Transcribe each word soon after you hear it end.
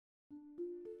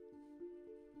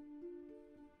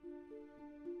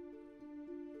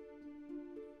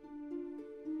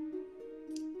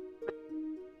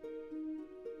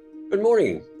Good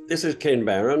morning. This is Ken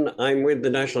Barron. I'm with the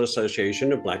National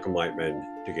Association of Black and White Men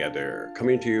Together,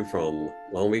 coming to you from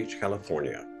Long Beach,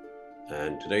 California.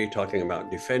 And today, talking about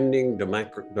defending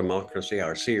democracy,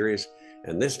 our series,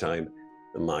 and this time,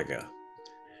 the MAGA.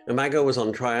 The MAGA was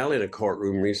on trial in a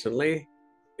courtroom recently.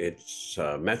 Its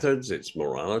methods, its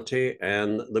morality,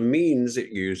 and the means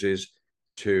it uses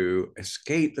to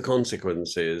escape the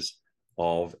consequences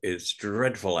of its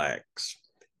dreadful acts.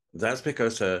 That's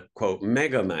because a, quote,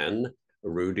 MAGA man,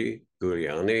 Rudy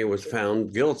Giuliani, was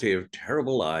found guilty of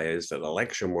terrible lies that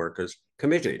election workers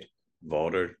committed.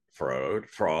 Voter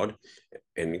fraud,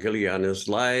 and Giuliani's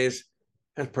lies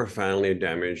have profoundly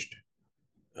damaged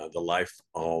the life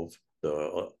of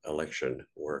the election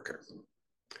worker.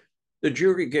 The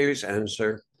jury gave its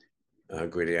answer.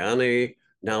 Giuliani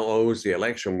now owes the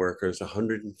election workers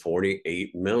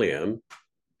 $148 million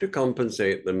to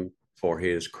compensate them for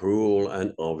his cruel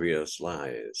and obvious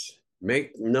lies.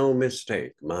 Make no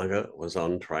mistake, MAGA was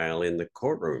on trial in the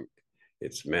courtroom.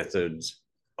 Its methods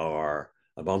are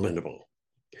abominable.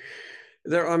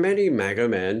 There are many MAGA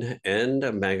men and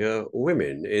MAGA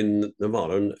women in the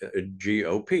modern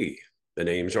GOP. The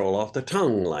names are all off the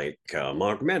tongue, like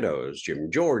Mark Meadows,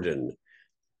 Jim Jordan,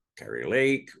 Carrie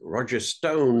Lake, Roger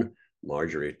Stone,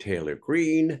 Marjorie Taylor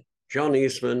Greene, John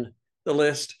Eastman. The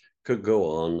list could go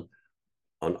on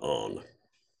and on.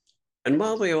 And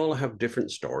while they all have different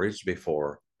stories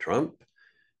before Trump,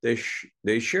 they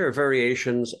share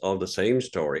variations of the same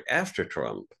story after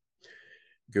Trump.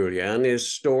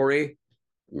 Giuliani's story,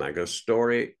 MAGA's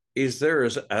story, is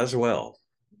theirs as well.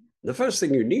 The first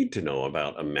thing you need to know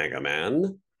about a MAGA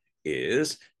man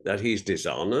is that he's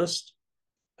dishonest,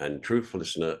 and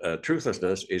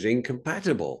truthlessness is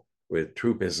incompatible with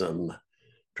Trumpism.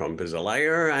 Trump is a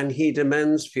liar, and he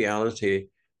demands fealty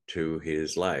to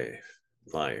his lies.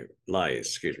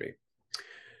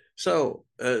 So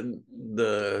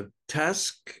the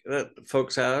task that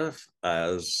folks have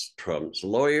as Trump's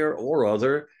lawyer or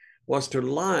other was to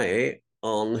lie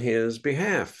on his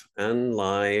behalf, and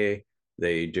lie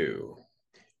they do.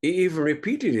 He even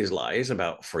repeated his lies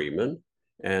about Freeman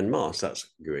and Moss,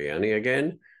 that's Giuliani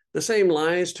again, the same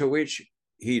lies to which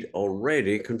he'd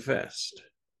already confessed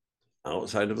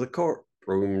outside of the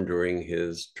courtroom during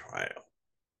his trial.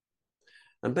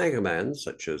 A MAGA man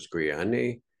such as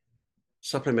Giuliani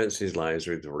supplements his lies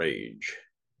with rage.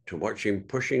 To watch him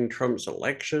pushing Trump's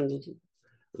election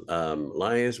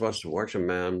lies was to watch a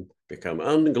man become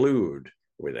unglued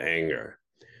with anger.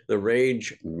 The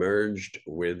rage merged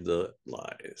with the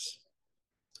lies.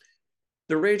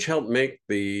 The rage helped make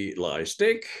the lie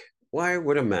stick. Why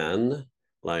would a man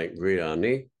like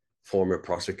Giuliani, former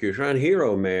prosecutor and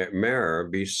hero mayor,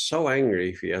 be so angry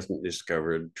if he hasn't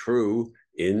discovered true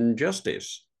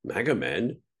injustice? MAGA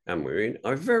men and women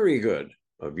are very good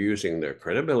of using their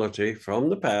credibility from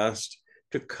the past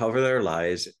to cover their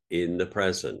lies in the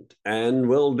present, and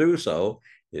will do so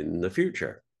in the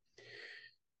future.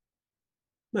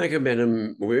 MAGA men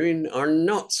and women are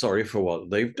not sorry for what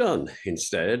they've done.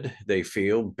 Instead, they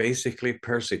feel basically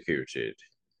persecuted.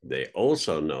 They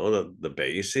also know that the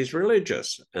base is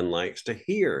religious and likes to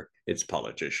hear its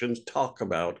politicians talk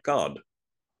about God.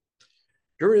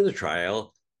 During the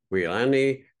trial,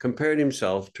 Giuliani compared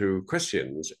himself to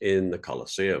Christians in the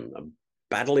Colosseum,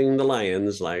 battling the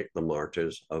lions like the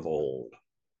martyrs of old.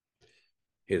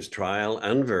 His trial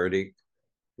and verdict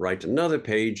write another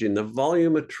page in the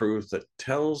volume of truth that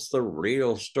tells the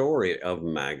real story of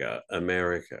MAGA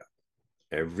America.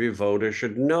 Every voter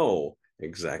should know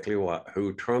exactly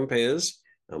who Trump is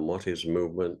and what his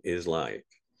movement is like.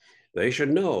 They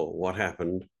should know what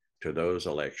happened to those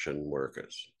election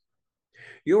workers.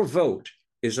 Your vote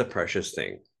is a precious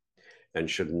thing and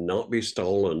should not be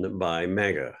stolen by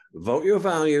MAGA. Vote your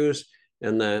values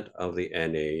and that of the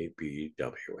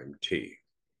NABWMT.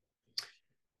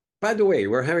 By the way,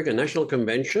 we're having a national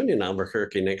convention in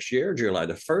Albuquerque next year, July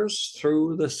the 1st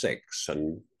through the 6th,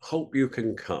 and hope you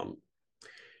can come.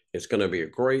 It's going to be a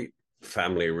great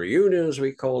family reunion, as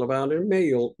we call about it.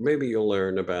 Maybe you'll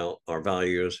learn about our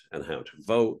values and how to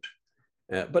vote,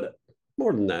 but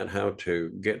more than that, how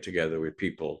to get together with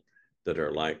people that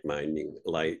are like-minded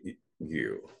like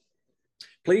you.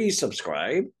 Please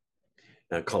subscribe,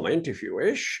 comment if you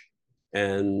wish,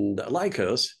 and like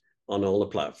us on all the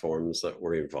platforms that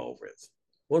we're involved with.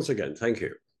 Once again, thank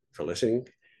you for listening,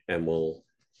 and we'll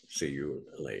see you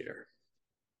later.